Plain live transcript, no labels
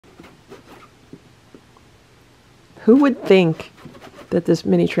Who would think that this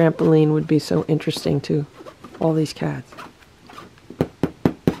mini trampoline would be so interesting to all these cats?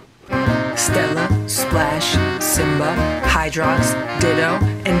 Stella, Splash, Simba, Hydrox, Ditto,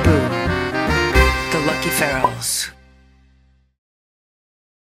 and Boo. The Lucky Ferals.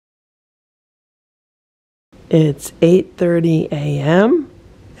 It's 8:30 a.m.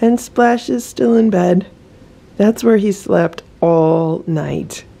 and Splash is still in bed. That's where he slept all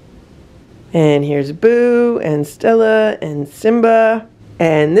night. And here's Boo and Stella and Simba.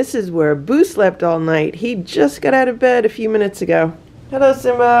 And this is where Boo slept all night. He just got out of bed a few minutes ago. Hello,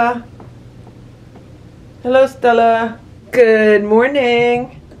 Simba. Hello, Stella. Good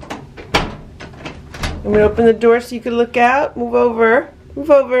morning. I'm gonna open the door so you can look out. Move over.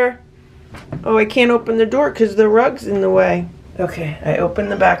 Move over. Oh, I can't open the door because the rug's in the way. Okay, I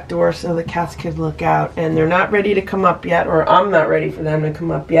opened the back door so the cats could look out, and they're not ready to come up yet, or I'm not ready for them to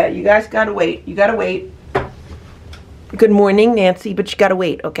come up yet. You guys gotta wait. You gotta wait. Good morning, Nancy, but you gotta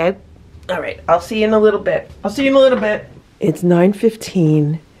wait, okay? All right, I'll see you in a little bit. I'll see you in a little bit. It's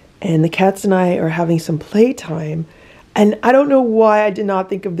 9:15, and the cats and I are having some playtime, and I don't know why I did not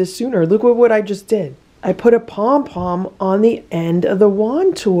think of this sooner. Look at what I just did. I put a pom-pom on the end of the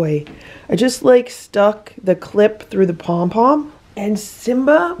wand toy. I just like stuck the clip through the pom-pom. And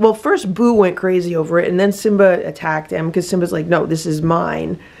Simba, well, first Boo went crazy over it, and then Simba attacked him because Simba's like, no, this is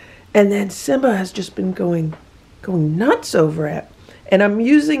mine. And then Simba has just been going nuts over it. And I'm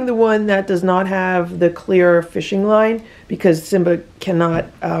using the one that does not have the clear fishing line because Simba cannot,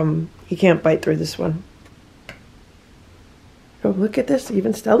 he can't bite through this one. Oh, look at this.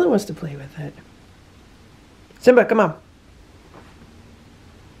 Even Stella wants to play with it. Simba, come on.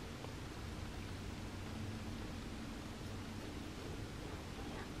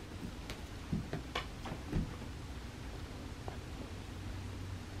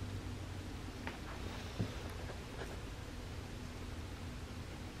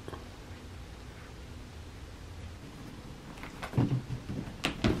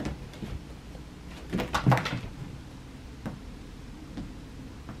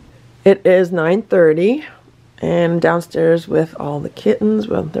 It is 9:30. And downstairs with all the kittens.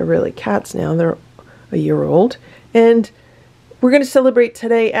 Well, they're really cats now. They're a year old. And we're going to celebrate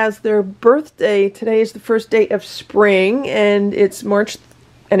today as their birthday. Today is the first day of spring, and it's March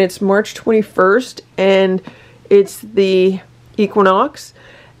 21st, and it's the equinox.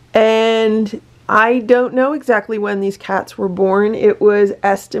 And I don't know exactly when these cats were born. It was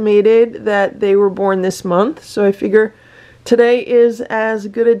estimated that they were born this month, so I figure today is as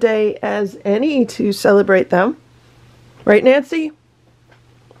good a day as any to celebrate them. Right, Nancy?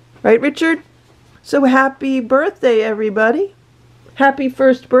 Right, Richard? So happy birthday, everybody. Happy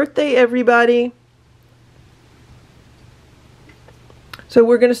first birthday, everybody. So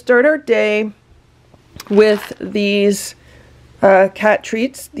we're going to start our day with these cat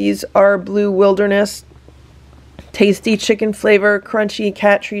treats. These are Blue Wilderness tasty chicken flavor crunchy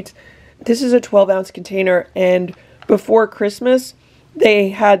cat treats. This is a 12-ounce container, and before Christmas, they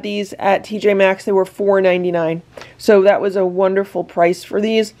had these at TJ Maxx. They were $4.99. So that was a wonderful price for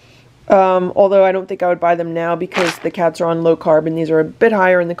these. Although I don't think I would buy them now because the cats are on low carb and these are a bit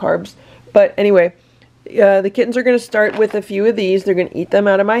higher in the carbs. But anyway, the kittens are going to start with a few of these. They're going to eat them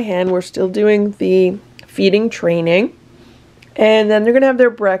out of my hand. We're still doing the feeding training. And then they're going to have their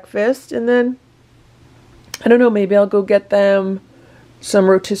breakfast. And then, I don't know, maybe I'll go get them some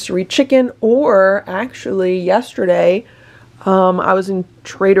rotisserie chicken. Or actually, yesterday, I was in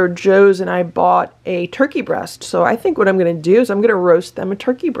Trader Joe's and I bought a turkey breast. So I think what I'm going to do is I'm going to roast them a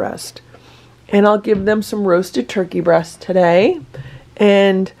turkey breast. And I'll give them some roasted turkey breast today.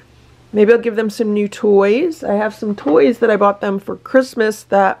 And maybe I'll give them some new toys. I have some toys that I bought them for Christmas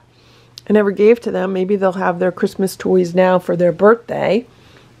that I never gave to them. Maybe they'll have their Christmas toys now for their birthday.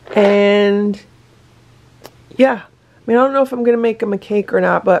 And yeah. I mean, I don't know if I'm going to make them a cake or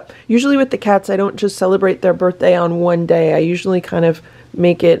not, but usually with the cats, I don't just celebrate their birthday on one day. I usually kind of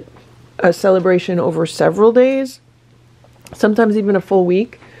make it a celebration over several days, sometimes even a full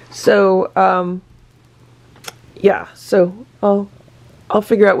week. So, yeah, so I'll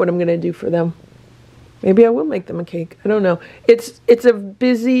figure out what I'm going to do for them. Maybe I will make them a cake. I don't know. It's a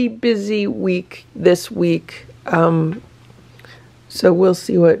busy week this week. So we'll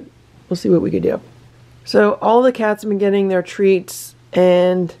see what we could do. So all the cats have been getting their treats,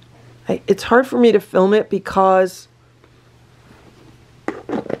 and it's hard for me to film it because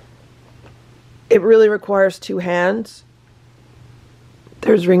it really requires two hands.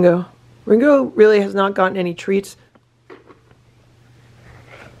 There's Ringo. Ringo really has not gotten any treats.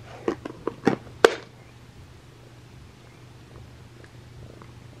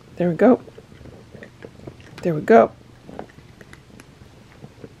 There we go. There we go.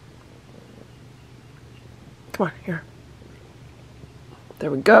 Come on, here.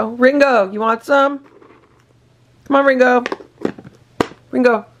 There we go. Ringo, you want some? Come on, Ringo.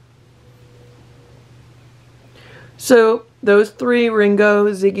 Ringo. So those three,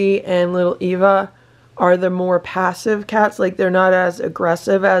 Ringo, Ziggy, and little Eva, are the more passive cats. Like, they're not as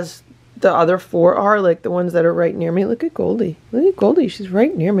aggressive as the other four are, like the ones that are right near me. Look at Goldie. Look at Goldie. She's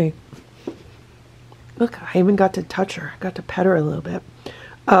right near me. Look, I even got to touch her. I got to pet her a little bit.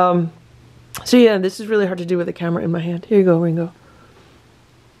 So yeah, this is really hard to do with the camera in my hand. Here you go, Ringo.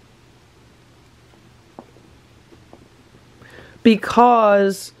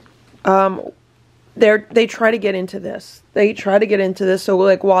 Because they try to get into this. They try to get into this. So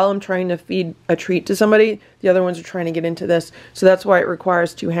like while I'm trying to feed a treat to somebody, the other ones are trying to get into this. So that's why it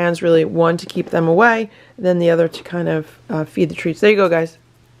requires two hands, really. One to keep them away, and then the other to kind of feed the treats. There you go, guys.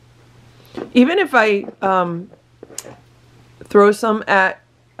 Even if I throw some at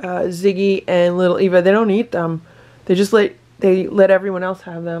Ziggy and little Eva, they don't eat them. They just let everyone else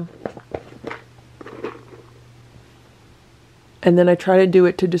have them. And then I try to do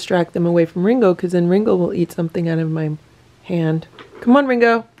it to distract them away from Ringo, because then Ringo will eat something out of my hand. Come on,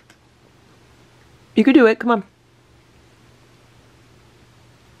 Ringo. You can do it. Come on.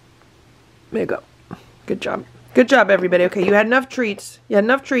 There you go. Good job. Good job, everybody. Okay, you had enough treats. You had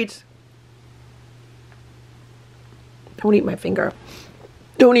enough treats. Don't eat my finger.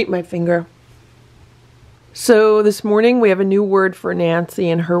 Don't eat my finger. So this morning we have a new word for Nancy,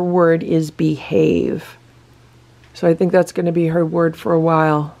 and her word is behave. So I think that's going to be her word for a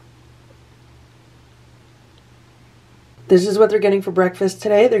while. This is what they're getting for breakfast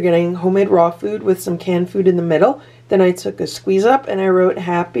today. They're getting homemade raw food with some canned food in the middle. Then I took a squeeze up and I wrote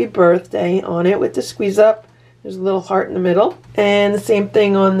happy birthday on it with the squeeze up. There's a little heart in the middle. And the same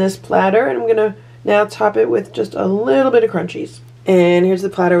thing on this platter. And I'm going to now top it with just a little bit of crunchies. And here's the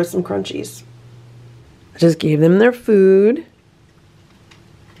platter with some crunchies. I just gave them their food.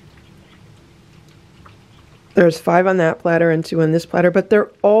 There's 5 on that platter and 2 on this platter, but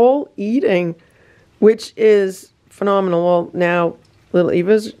they're all eating, which is phenomenal. Well, now little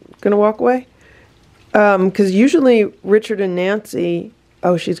Eva's going to walk away. Because usually Richard and Nancy,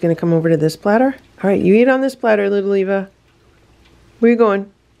 oh, she's going to come over to this platter. All right, you eat on this platter, little Eva. Where are you going?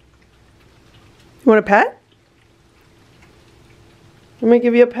 You want a pet? I'm going to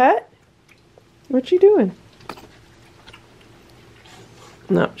give you a pet? What you doing?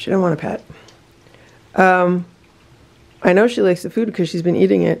 No, she don't want a pet. I know she likes the food because she's been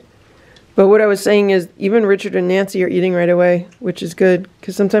eating it. But what I was saying is even Richard and Nancy are eating right away, which is good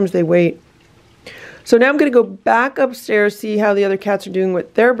because sometimes they wait. So now I'm going to go back upstairs, see how the other cats are doing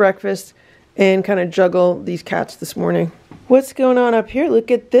with their breakfast, and kind of juggle these cats this morning. What's going on up here? Look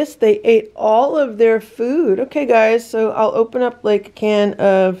at this. They ate all of their food. Okay, guys, so I'll open up like a can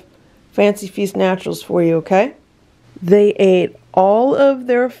of Fancy Feast Naturals for you, okay? They ate all of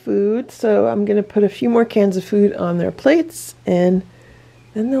their food, so I'm going to put a few more cans of food on their plates, and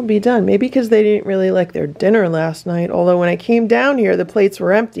then they'll be done. Maybe because they didn't really like their dinner last night, although when I came down here, the plates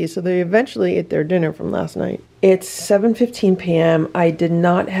were empty, so they eventually ate their dinner from last night. It's 7:15 p.m. I did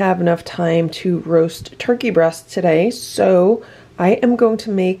not have enough time to roast turkey breasts today, so I am going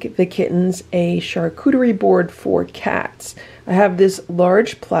to make the kittens a charcuterie board for cats. I have this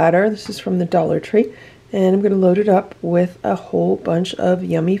large platter. This is from the Dollar Tree. And I'm going to load it up with a whole bunch of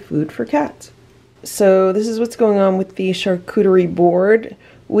yummy food for cats. So this is what's going on with the charcuterie board.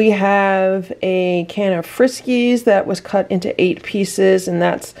 We have a can of Friskies that was cut into 8 pieces, and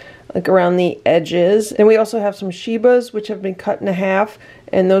that's like around the edges. And we also have some Shibas, which have been cut in half,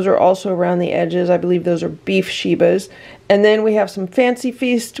 and those are also around the edges. I believe those are beef Shibas. And then we have some Fancy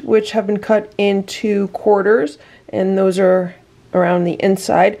Feast, which have been cut into quarters, and those are around the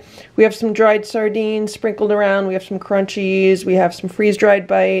inside. We have some dried sardines sprinkled around. We have some crunchies. We have some freeze-dried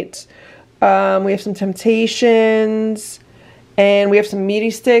bites. We have some Temptations. And we have some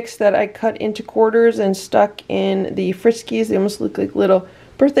meaty sticks that I cut into quarters and stuck in the Friskies. They almost look like little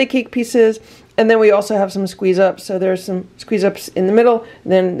birthday cake pieces. And then we also have some squeeze-ups. So there's some squeeze-ups in the middle.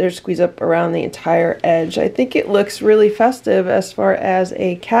 And then there's squeeze-up around the entire edge. I think it looks really festive as far as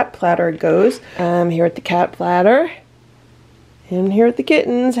a cat platter goes. Here at the cat platter. And here at the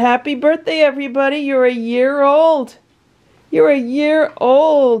kittens. Happy birthday, everybody. You're a year old. You're a year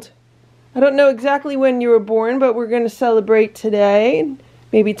old. I don't know exactly when you were born, but we're going to celebrate today.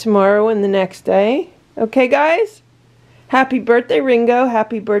 Maybe tomorrow and the next day. Okay, guys? Happy birthday, Ringo.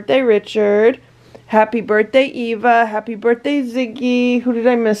 Happy birthday, Richard. Happy birthday, Eva. Happy birthday, Ziggy. Who did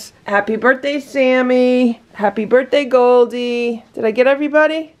I miss? Happy birthday, Sammy. Happy birthday, Goldie. Did I get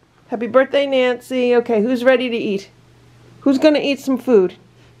everybody? Happy birthday, Nancy. Okay, who's ready to eat? Who's gonna eat some food?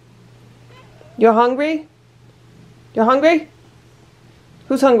 You're hungry? You're hungry?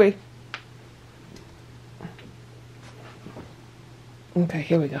 Who's hungry? Okay,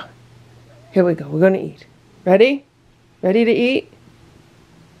 here we go. Here we go. We're gonna eat. Ready? Ready to eat?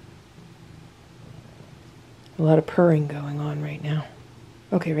 A lot of purring going on right now.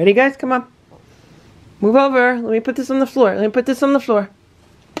 Okay, ready, guys? Come on. Move over. Let me put this on the floor. Let me put this on the floor.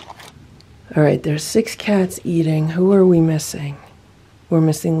 All right, there's 6 cats eating. Who are we missing? We're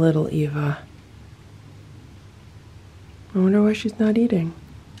missing little Eva. I wonder why she's not eating.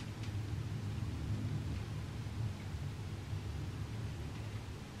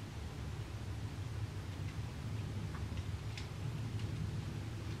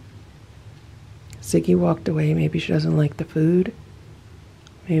 Ziggy walked away. Maybe she doesn't like the food.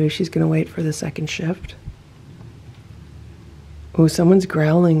 Maybe she's going to wait for the second shift. Oh, someone's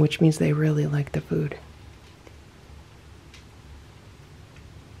growling, which means they really like the food.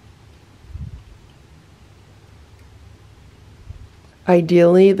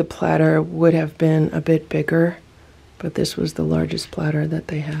 Ideally, the platter would have been a bit bigger, but this was the largest platter that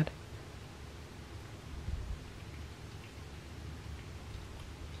they had.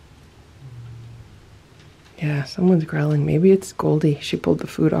 Yeah, someone's growling. Maybe it's Goldie. She pulled the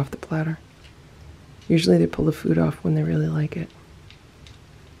food off the platter. Usually they pull the food off when they really like it.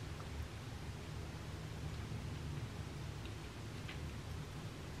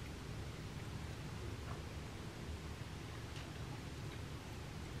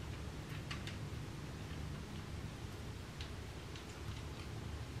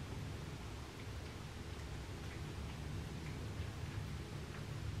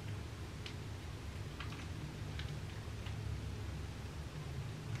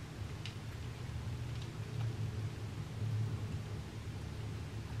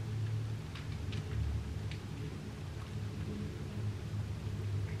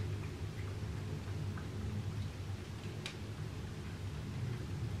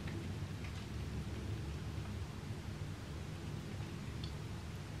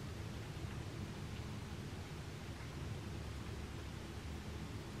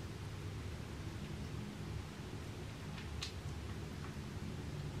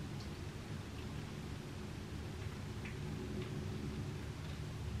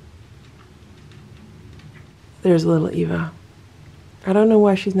 There's little Eva. I don't know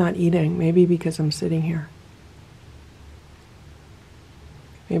why she's not eating. Maybe because I'm sitting here.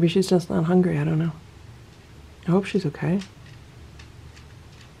 Maybe she's just not hungry. I don't know. I hope she's okay.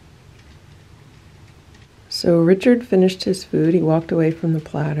 So Richard finished his food. He walked away from the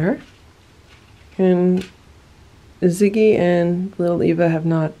platter. And Ziggy and little Eva have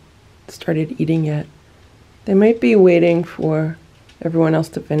not started eating yet. They might be waiting for everyone else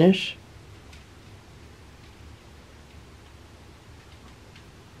to finish.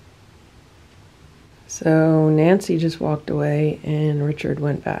 So Nancy just walked away and Richard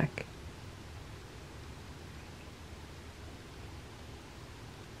went back.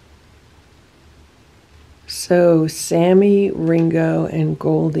 So Sammy, Ringo, and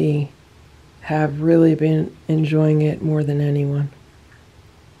Goldie have really been enjoying it more than anyone.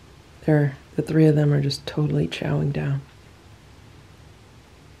 The 3 of them are just totally chowing down.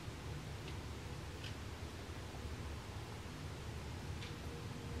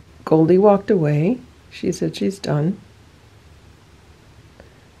 Goldie walked away. She said she's done.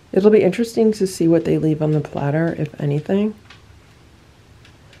 It'll be interesting to see what they leave on the platter, if anything.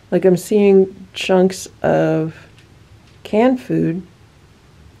 Like, I'm seeing chunks of canned food,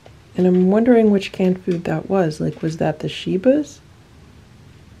 and I'm wondering which canned food that was. Like, was that the Shebas?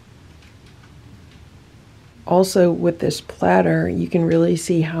 Also, with this platter, you can really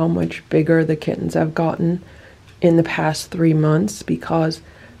see how much bigger the kittens have gotten in the past 3 months, because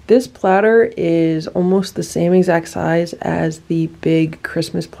this platter is almost the same exact size as the big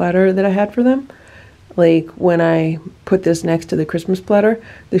Christmas platter that I had for them. Like, when I put this next to the Christmas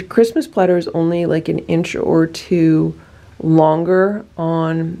platter is only like an inch or 2 longer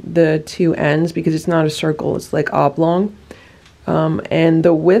on the 2 ends because it's not a circle, it's like oblong. And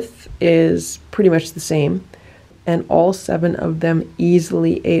the width is pretty much the same. And all 7 of them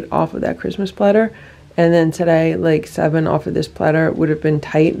easily ate off of that Christmas platter. And then today, like, 7 off of this platter would have been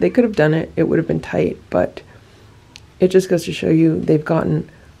tight. They could have done it. It would have been tight. But it just goes to show you they've gotten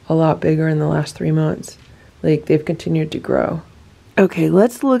a lot bigger in the last 3 months. Like, they've continued to grow. Okay,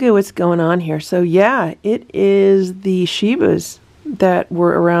 let's look at what's going on here. So, yeah, it is the Shebas that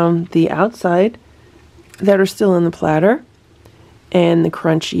were around the outside that are still in the platter. And the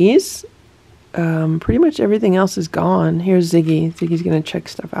Crunchies. Pretty much everything else is gone. Here's Ziggy. Ziggy's gonna check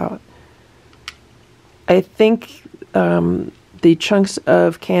stuff out. I think the chunks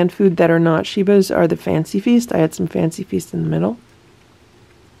of canned food that are not Sheba's are the Fancy Feast. I had some Fancy Feast in the middle.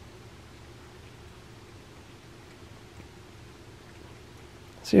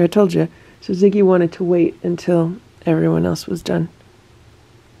 So I told you. So Ziggy wanted to wait until everyone else was done.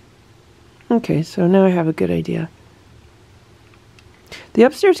 Okay, so now I have a good idea. The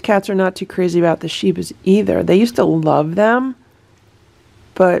upstairs cats are not too crazy about the Shebas either. They used to love them,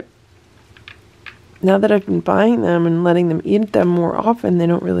 but now that I've been buying them and letting them eat them more often, they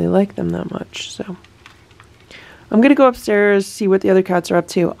don't really like them that much. So I'm going to go upstairs, see what the other cats are up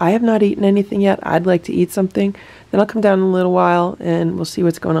to. I have not eaten anything yet. I'd like to eat something. Then I'll come down in a little while and we'll see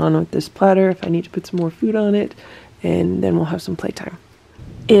what's going on with this platter, if I need to put some more food on it, and then we'll have some playtime.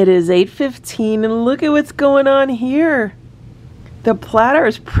 It is 8:15 and look at what's going on here. The platter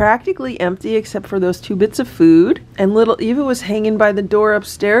is practically empty except for those 2 bits of food, and little Eva was hanging by the door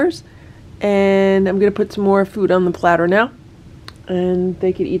upstairs, and I'm going to put some more food on the platter now, and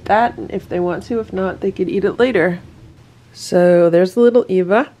they could eat that if they want to. If not, they could eat it later. So there's little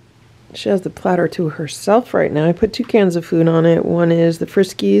Eva. She has the platter to herself right now. I put 2 cans of food on it. One is the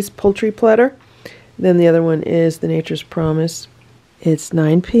Friskies poultry platter, then the other one is the Nature's Promise. It's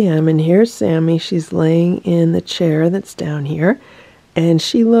 9 p.m. and here's Sammy. She's laying in the chair that's down here, and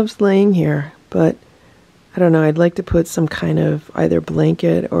she loves laying here, but I don't know, I'd like to put some kind of either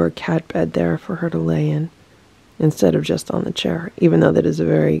blanket or cat bed there for her to lay in instead of just on the chair, even though that is a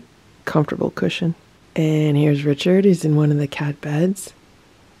very comfortable cushion. And here's Richard. He's in one of the cat beds.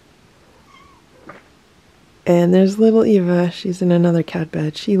 And there's little Eva. She's in another cat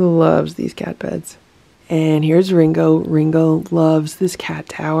bed. She loves these cat beds. And here's Ringo. Ringo loves this cat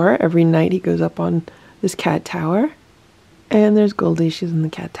tower. Every night he goes up on this cat tower. And there's Goldie. She's in the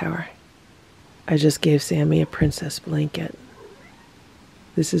cat tower. I just gave Sammy a princess blanket.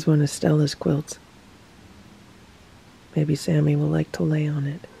 This is one of Stella's quilts. Maybe Sammy will like to lay on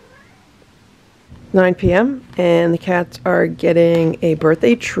it. 9 p.m. and the cats are getting a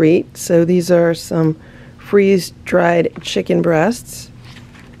birthday treat. So these are some freeze-dried chicken breasts.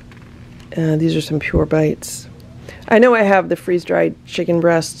 These are some Pure Bites. I know I have the freeze-dried chicken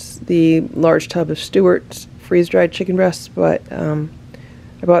breasts, the large tub of Stewart's freeze-dried chicken breasts, but I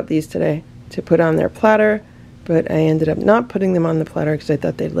bought these today to put on their platter, but I ended up not putting them on the platter because I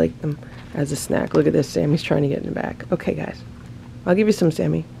thought they'd like them as a snack. Look at this, Sammy's trying to get in the back. Okay, guys, I'll give you some,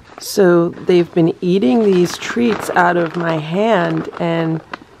 Sammy. So they've been eating these treats out of my hand, and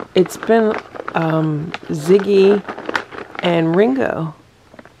it's been Ziggy and Ringo.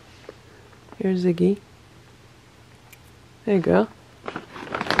 Here's Ziggy. There you go.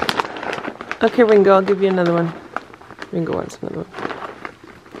 Okay, Ringo, I'll give you another one. Ringo wants another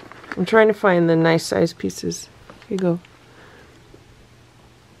one. I'm trying to find the nice size pieces. Here you go.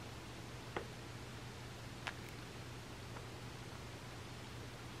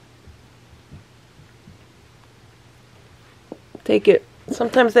 Take it.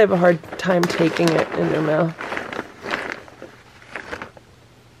 Sometimes they have a hard time taking it in their mouth.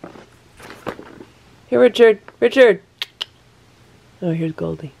 Here, Richard. Richard! Oh, here's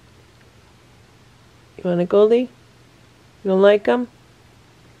Goldie. You want a Goldie? You don't like them?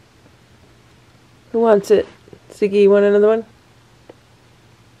 Who wants it? Ziggy, you want another one?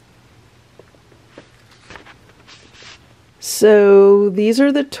 So these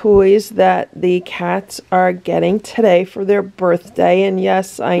are the toys that the cats are getting today for their birthday. And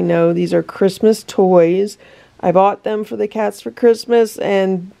yes, I know these are Christmas toys. I bought them for the cats for Christmas,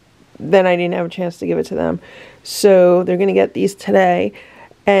 and then I didn't have a chance to give it to them. So they're going to get these today.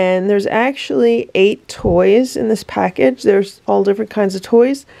 And there's actually 8 toys in this package. There's all different kinds of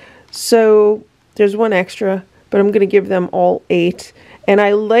toys. So there's one extra, but I'm going to give them all 8. And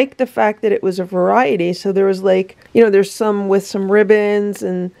I like the fact that it was a variety. So there was like, you know, there's some with some ribbons,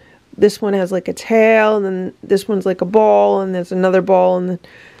 and this one has like a tail, and then this one's like a ball, and there's another ball, and then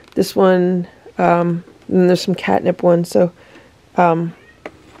this one, and there's some catnip ones. So,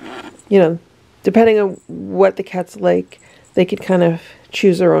 you know, depending on what the cats like, they could kind of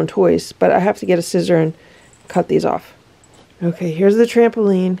choose their own toys. But I have to get a scissor and cut these off. Okay, here's the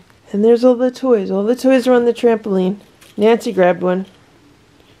trampoline. And there's all the toys. All the toys are on the trampoline. Nancy grabbed one.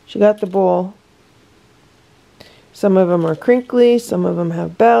 She got the ball. Some of them are crinkly. Some of them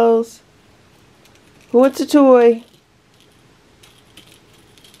have bells. Who wants a toy?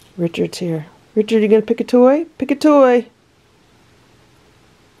 Richard's here. Richard, you gonna pick a toy? Pick a toy.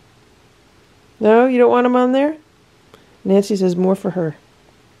 No, you don't want them on there? Nancy says more for her.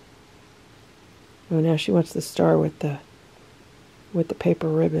 Oh, now she wants the star with the paper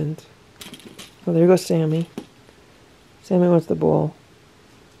ribbons. Oh, there goes Sammy. Sammy wants the ball.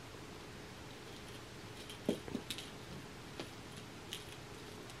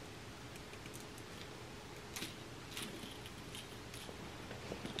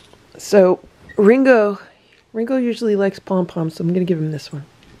 So, Ringo usually likes pom-poms, so I'm going to give him this one.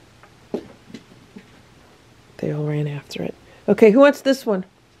 They all ran after it. Okay, who wants this one?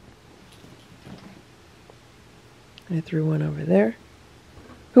 I threw one over there.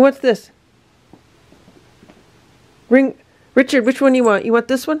 Who wants this? Richard, which one do you want? You want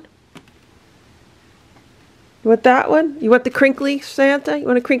this one? You want that one? You want the crinkly Santa? You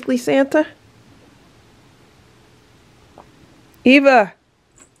want a crinkly Santa? Eva,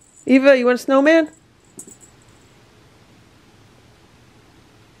 you want a snowman?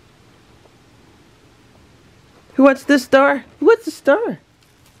 Who wants this star? Who wants the star?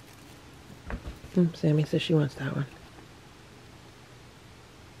 Sammy says she wants that one.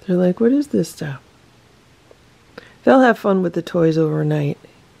 They're like, what is this stuff? They'll have fun with the toys overnight.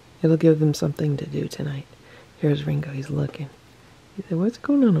 It'll give them something to do tonight. Here's Ringo, he's looking. He said, what's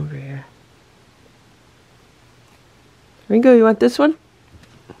going on over here? Ringo, you want this one?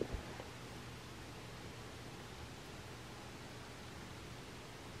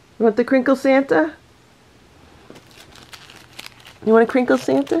 You want the crinkle Santa? You want a crinkle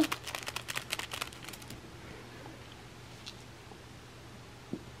Santa?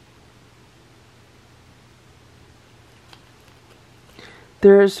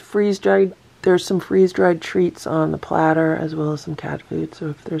 There's some freeze-dried treats on the platter as well as some cat food. So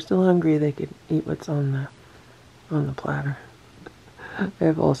if they're still hungry, they could eat what's on the platter. I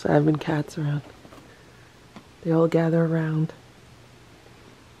have all 7 cats around. They all gather around.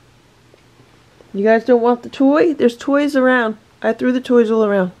 You guys don't want the toy? There's toys around. I threw the toys all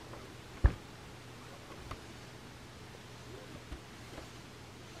around.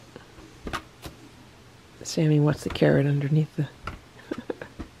 Sammy wants the carrot underneath the...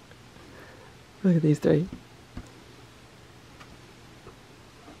 Look at these 3.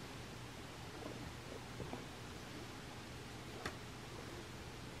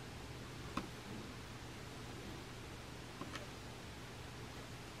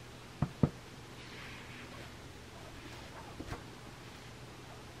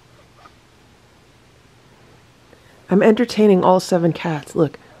 I'm entertaining all 7 cats.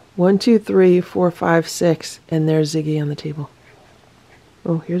 Look, 1, 2, 3, 4, 5, 6, and there's Ziggy on the table.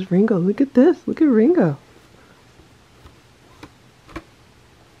 Oh, here's Ringo. Look at this. Look at Ringo.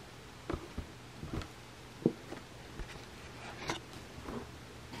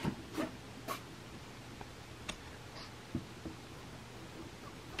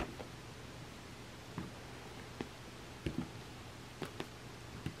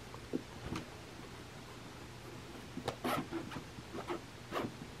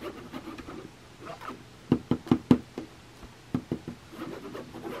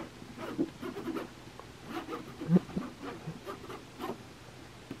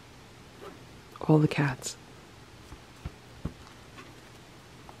 All the cats.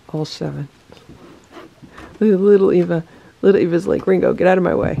 All 7. Look at little Eva. Little Eva's like, Ringo, get out of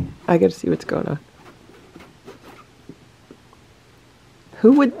my way. I gotta see what's going on.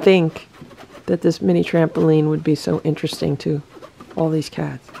 Who would think that this mini trampoline would be so interesting to all these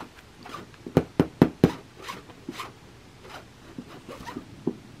cats?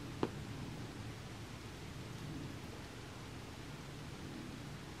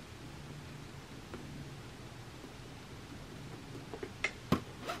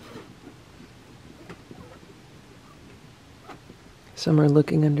 Some are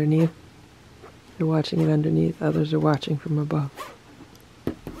looking underneath. They're watching it underneath. Others are watching from above.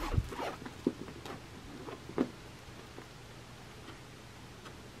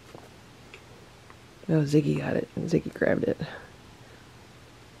 Oh, Ziggy got it. And Ziggy grabbed it.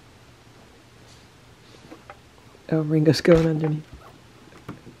 Oh, Ringo's going underneath.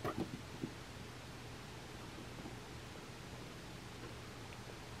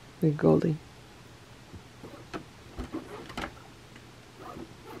 Look at Goldie.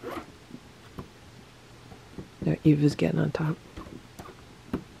 Now Eva's getting on top.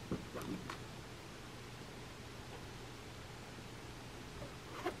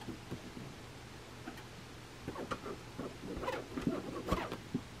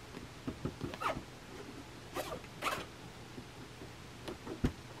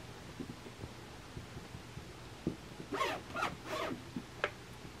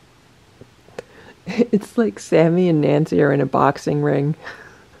 It's like Sammy and Nancy are in a boxing ring.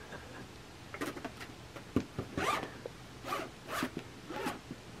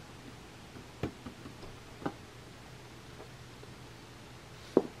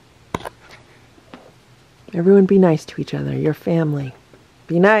 Everyone be nice to each other. Your family.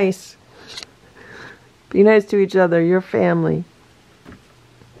 Be nice. Be nice to each other. Your family.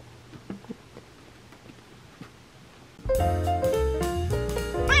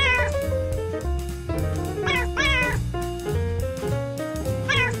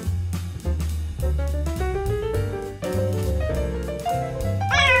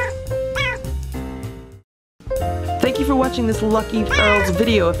 Thank you for watching this Lucky Ferals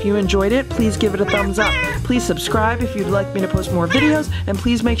video. If you enjoyed it, please give it a thumbs up. Please subscribe if you'd like me to post more videos, and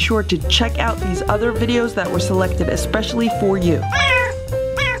please make sure to check out these other videos that were selected especially for you.